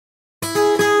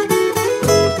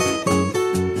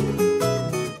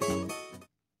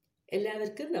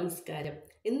എല്ലാവർക്കും നമസ്കാരം.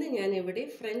 ഇന്ന് ഞാൻ ഇവിടെ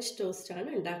ഫ്രഞ്ച് ടോസ്റ്റ് ആണ്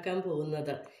ഉണ്ടാക്കാൻ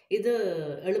പോകുന്നത്. ഇത്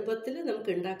എളുപ്പത്തിൽ നമുക്ക്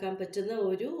ഉണ്ടാക്കാൻ പറ്റുന്ന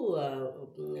ഒരു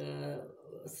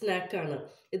സ്നാക്കാണ്.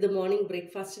 ഇത് മോർണിംഗ്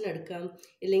ബ്രേക്ക്ഫാസ്റ്റിന് എടുക്കാം,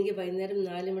 ഇല്ലെങ്കിൽ വൈകുന്നേരം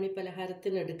 4 മണി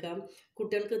പലഹാരത്തിന് എടുക്കാം.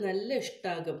 കുട്ടികൾക്ക് നല്ല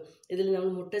ഇഷ്ടമാകും. ഇതിൽ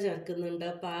നമ്മൾ മുട്ട ചേർക്കുന്നുണ്ട്,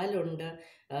 പാലുണ്ട്,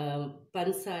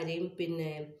 പഞ്ചസാരയും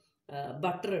പിന്നെ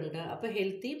ബട്ടറുണ്ട്. അപ്പോൾ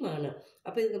ഹെൽത്തിയുമാണ്.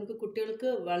 അപ്പോൾ ഇത് നമുക്ക് കുട്ടികൾക്ക്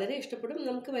വളരെ ഇഷ്ടപ്പെടും,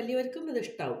 നമുക്ക് വലിയവർക്കും ഇത്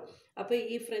ഇഷ്ടമാവും. അപ്പോൾ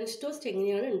ഈ ഫ്രഞ്ച് ടോസ്റ്റ്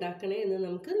എങ്ങനെയാണ് ഉണ്ടാക്കണേ എന്ന്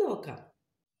നമുക്ക് നോക്കാം.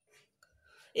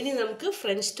 ഇനി നമുക്ക്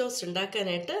ഫ്രഞ്ച് ടോസ്റ്റ്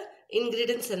ഉണ്ടാക്കാനായിട്ട്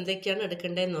ഇൻഗ്രീഡിയൻസ് എന്തൊക്കെയാണ്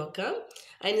എടുക്കേണ്ടതെന്ന് നോക്കാം.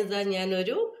 അതിനിതാ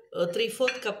ഞാനൊരു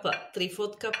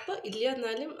 3/4 കപ്പ് ഇല്ല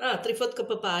എന്നാലും 3/4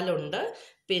 കപ്പ് പാലുണ്ട്,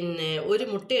 പിന്നെ ഒരു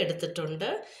മുട്ട എടുത്തിട്ടുണ്ട്,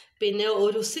 പിന്നെ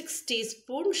ഒരു 6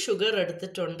 ടീസ്പൂൺ ഷുഗർ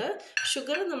എടുത്തിട്ടുണ്ട്.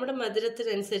 ഷുഗർ നമ്മുടെ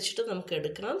മധുരത്തിനനുസരിച്ചിട്ട് നമുക്ക്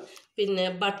എടുക്കാം. പിന്നെ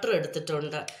ബട്ടർ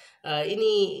എടുത്തിട്ടുണ്ട്.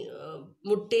 ഇനി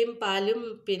മുട്ടയും പാലും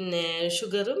പിന്നെ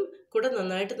ഷുഗറും കൂടെ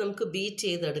നന്നായിട്ട് നമുക്ക് ബീറ്റ്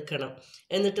ചെയ്തെടുക്കണം.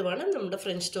 എന്നിട്ട് വേണം നമ്മുടെ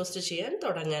ഫ്രഞ്ച് ടോസ്റ്റ് ചെയ്യാൻ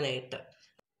തുടങ്ങാനായിട്ട്.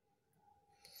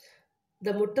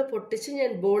 മുട്ട പൊട്ടിച്ച്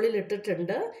ഞാൻ ബോളിൽ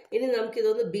ഇട്ടിട്ടുണ്ട്. ഇനി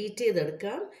നമുക്കിതൊന്ന് ബീറ്റ്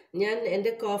ചെയ്തെടുക്കാം.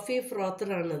 എൻ്റെ കോഫി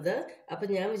ഫ്രോത്തറാണിത്. അപ്പം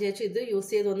ഞാൻ വിചാരിച്ചു ഇത്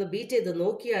യൂസ് ചെയ്തൊന്ന് ബീറ്റ് ചെയ്ത്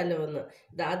നോക്കിയാലോ എന്ന്.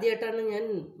 ഇത് ആദ്യമായിട്ടാണ് ഞാൻ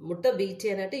മുട്ട ബീറ്റ്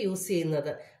ചെയ്യാനായിട്ട് യൂസ്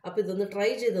ചെയ്യുന്നത്. അപ്പോൾ ഇതൊന്ന് ട്രൈ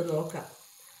ചെയ്ത് നോക്കാം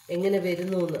എങ്ങനെ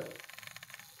വരുന്നു എന്ന്.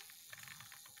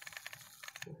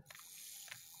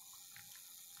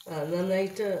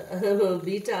 നന്നായിട്ട്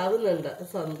ബീറ്റ് ആവുന്നുണ്ട്.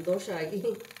 സന്തോഷമായി.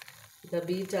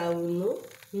 ബീറ്റ് ആവുന്നു.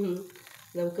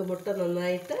 നമുക്ക് മുട്ട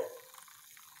നന്നായിട്ട്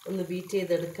ഒന്ന് ബീറ്റ്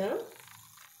ചെയ്തെടുക്കാം.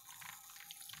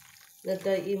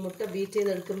 എന്നിട്ട് ഈ മുട്ട ബീറ്റ്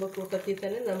ചെയ്തെടുക്കുമ്പോൾ കൂട്ടത്തിൽ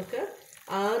തന്നെ നമുക്ക്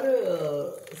 6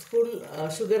 സ്പൂൺ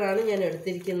ഷുഗറാണ് ഞാൻ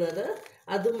എടുത്തിരിക്കുന്നത്.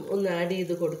 അതും ഒന്ന് ആഡ്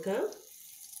ചെയ്ത് കൊടുക്കാം.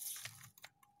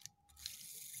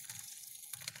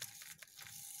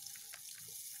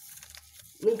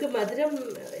 നിങ്ങൾക്ക് മധുരം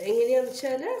എങ്ങനെയാണെന്ന്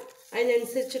വെച്ചാൽ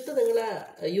അതിനനുസരിച്ചിട്ട് നിങ്ങൾ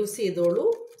യൂസ് ചെയ്തോളൂ.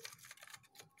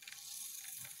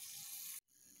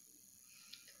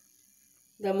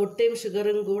 മുട്ടയും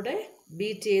ഷുഗറും കൂടെ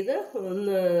ബീറ്റ് ചെയ്ത്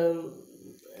ഒന്ന്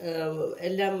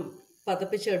എല്ലാം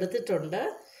പതപ്പിച്ചെടുത്തിട്ടുണ്ട്.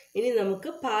 ഇനി നമുക്ക്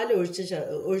പാൽ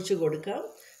ഒഴിച്ച് കൊടുക്കാം.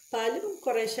 പാലും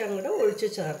കുറേശ്ശെ അങ്ങോട്ട് ഒഴിച്ച്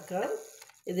ചേർക്കാം.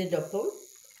 ഇതിൻ്റെ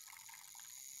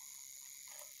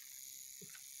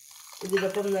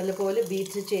ഒപ്പം നല്ലപോലെ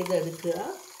ബീറ്റ് ചെയ്തെടുക്കുക.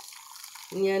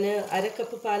 ഞാൻ 1/2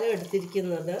 കപ്പ് പാലാണ്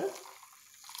എടുത്തിരിക്കുന്നത്.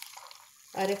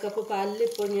 1/2 കപ്പ് പാലിൽ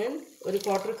ഇപ്പോൾ ഞാൻ ഒരു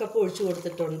 1/4 കപ്പ് ഒഴിച്ച്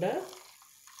കൊടുത്തിട്ടുണ്ട്.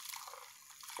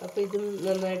 അപ്പോൾ ഇതും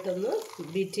നന്നായിട്ടൊന്ന്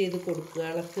ബീറ്റ് ചെയ്ത് കൊടുക്കുക,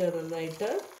 ഇളക്കുക നന്നായിട്ട്.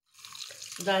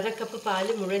 1/2 കപ്പ്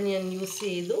പാല് മുഴുവൻ ഞാൻ യൂസ്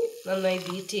ചെയ്തു, നന്നായി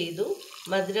ബീറ്റ് ചെയ്തു.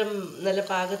 മധുരം നല്ല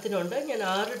പാകത്തിനുണ്ട്. ഞാൻ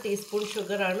 6 ടീസ്പൂൺ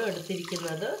ഷുഗറാണ്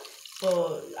എടുത്തിരിക്കുന്നത്. അപ്പോൾ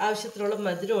ആവശ്യത്തിനുള്ള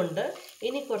മധുരമുണ്ട്.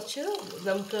 ഇനി കുറച്ച്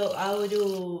നമുക്ക് ആ ഒരു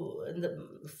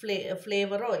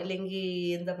ഫ്ലേവറോ ഇല്ലെങ്കിൽ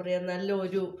എന്താ പറയുക,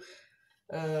 നല്ലൊരു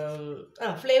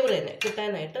ഫ്ലേവർ തന്നെ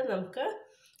കിട്ടാനായിട്ട് നമുക്ക്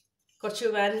കുറച്ച്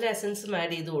വാനില എസൻസും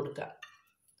ആഡ് ചെയ്ത് കൊടുക്കാം.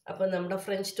 അപ്പോൾ നമ്മുടെ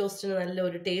ഫ്രഞ്ച് ടോസ്റ്റിന്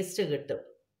നല്ലൊരു ടേസ്റ്റ് കിട്ടും.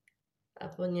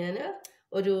 അപ്പോൾ ഞാൻ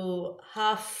ഒരു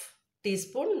 1/2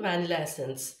 ടീസ്പൂൺ വാനില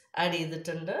എസൻസ് ആഡ്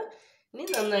ചെയ്തിട്ടുണ്ട്. ഇനി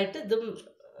നന്നായിട്ട് ഇതും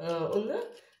ഒന്ന്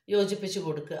യോജിപ്പിച്ച്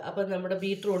കൊടുക്കുക. അപ്പോൾ നമ്മുടെ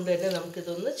ബീറ്റർ കൊണ്ട് തന്നെ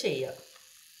നമുക്കിതൊന്ന് ചെയ്യാം.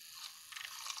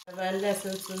 വാനില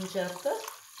എസൻസും ചേർത്ത്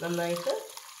നന്നായിട്ട്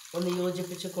ഒന്ന്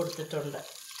യോജിപ്പിച്ച് കൊടുത്തിട്ടുണ്ട്.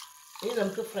 ഇനി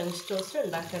നമുക്ക് ഫ്രഞ്ച് ടോസ്റ്റ്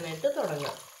ഉണ്ടാക്കാനായിട്ട്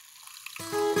തുടങ്ങാം.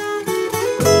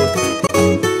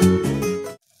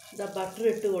 ബട്ടർ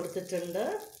ഇട്ട് കൊടുത്തിട്ടുണ്ട്.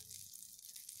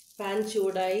 പാൻ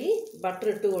ചൂടായി, ബട്ടർ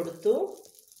ഇട്ട് കൊടുത്തു.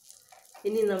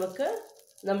 ഇനി നമുക്ക്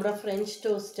നമ്മുടെ ഫ്രഞ്ച്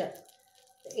ടോസ്റ്റ്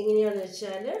എങ്ങനെയാണെന്ന്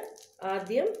വെച്ചാൽ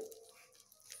ആദ്യം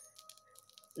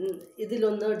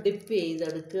ഇതിലൊന്ന് ഡിപ്പ്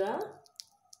ചെയ്തെടുക്കുക.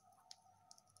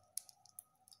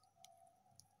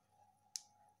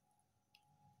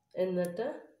 എന്നിട്ട്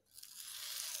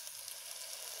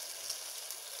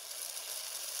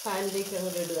പാനിലേക്ക്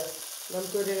അങ്ങോട്ട് ഇടുക.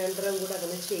 നമുക്കൊരു 2 കൂടെ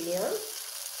അങ്ങനെ ചെയ്യാം.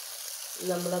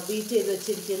 നമ്മൾ ബീറ്റ് ചെയ്ത്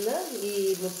വെച്ചിരിക്കുന്ന ഈ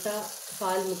മുട്ട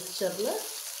പാൽ മിക്സ്ചറിൽ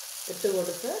ഇട്ട്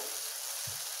കൊടുത്ത്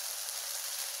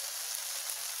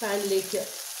പാനിലേക്ക്,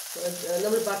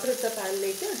 നമ്മൾ ബട്ടർ ഇട്ട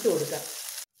പാനിലേക്ക് ഇട്ട് കൊടുക്കാം.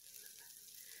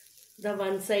 ഇതാ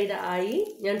 1 സൈഡ് ആയി,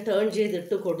 ഞാൻ ടേൺ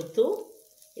ചെയ്തിട്ട് കൊടുത്തു.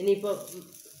 ഇനിയിപ്പോൾ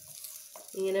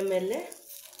ഇങ്ങനെ മെല്ലെ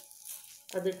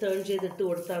അത് ടേൺ ചെയ്തിട്ട്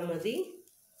കൊടുത്താൽ മതി.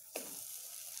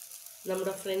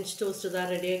 നമ്മുടെ ഫ്രഞ്ച് ടോസ്റ്റ് ഇതാ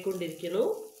റെഡി ആയിക്കൊണ്ടിരിക്കുന്നു.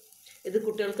 ഇത്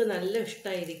കുട്ടികൾക്ക് നല്ല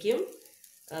ഇഷ്ടമായിരിക്കും.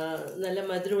 നല്ല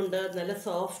മധുരമുണ്ട്, നല്ല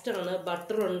സോഫ്റ്റാണ്,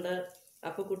 ബട്ടറുണ്ട്.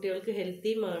 അപ്പോൾ കുട്ടികൾക്ക്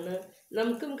ഹെൽത്തിയുമാണ്.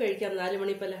 നമുക്കും കഴിക്കാം. 4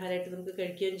 മണി പലഹാരമായിട്ട് നമുക്ക്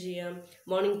കഴിക്കുകയും ചെയ്യാം.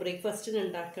 മോർണിംഗ് ബ്രേക്ക്ഫാസ്റ്റിന്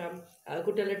ഉണ്ടാക്കാം.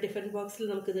 കുട്ടികളുടെ ടിഫിൻ ബോക്സിൽ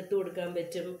നമുക്ക് ഇതിട്ട് കൊടുക്കാൻ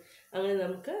പറ്റും. അങ്ങനെ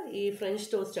നമുക്ക് ഈ ഫ്രഞ്ച്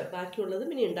ടോസ്റ്റ്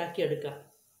ബാക്കിയുള്ളതും ഇനി ഉണ്ടാക്കിയെടുക്കാം.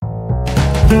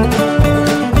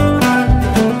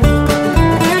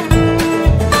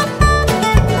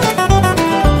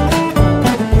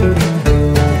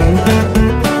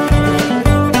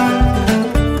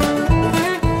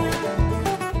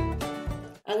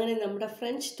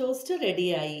 ഫ്രഞ്ച് ടോസ്റ്റ്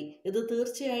റെഡിയായി. ഇത്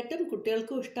തീർച്ചയായിട്ടും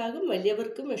കുട്ടികൾക്കും ഇഷ്ടാകും,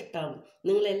 വലിയവർക്കും ഇഷ്ടാകും.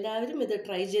 നിങ്ങളെല്ലാവരും ഇത്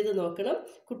ട്രൈ ചെയ്ത് നോക്കണം.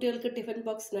 കുട്ടികൾക്ക് ടിഫിൻ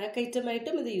ബോക്സ് സ്നാക്ക്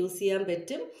ഐറ്റമായിട്ടും ഇത് യൂസ് ചെയ്യാൻ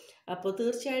പറ്റും. അപ്പോൾ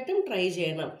തീർച്ചയായിട്ടും ട്രൈ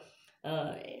ചെയ്യണം.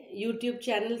 യൂട്യൂബ്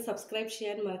ചാനൽ സബ്സ്ക്രൈബ്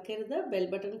ചെയ്യാൻ മറക്കരുത്, ബെൽ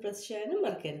ബട്ടൺ പ്രസ് ചെയ്യാനും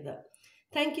മറക്കരുത്.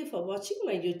 Thank you for watching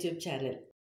my YouTube channel.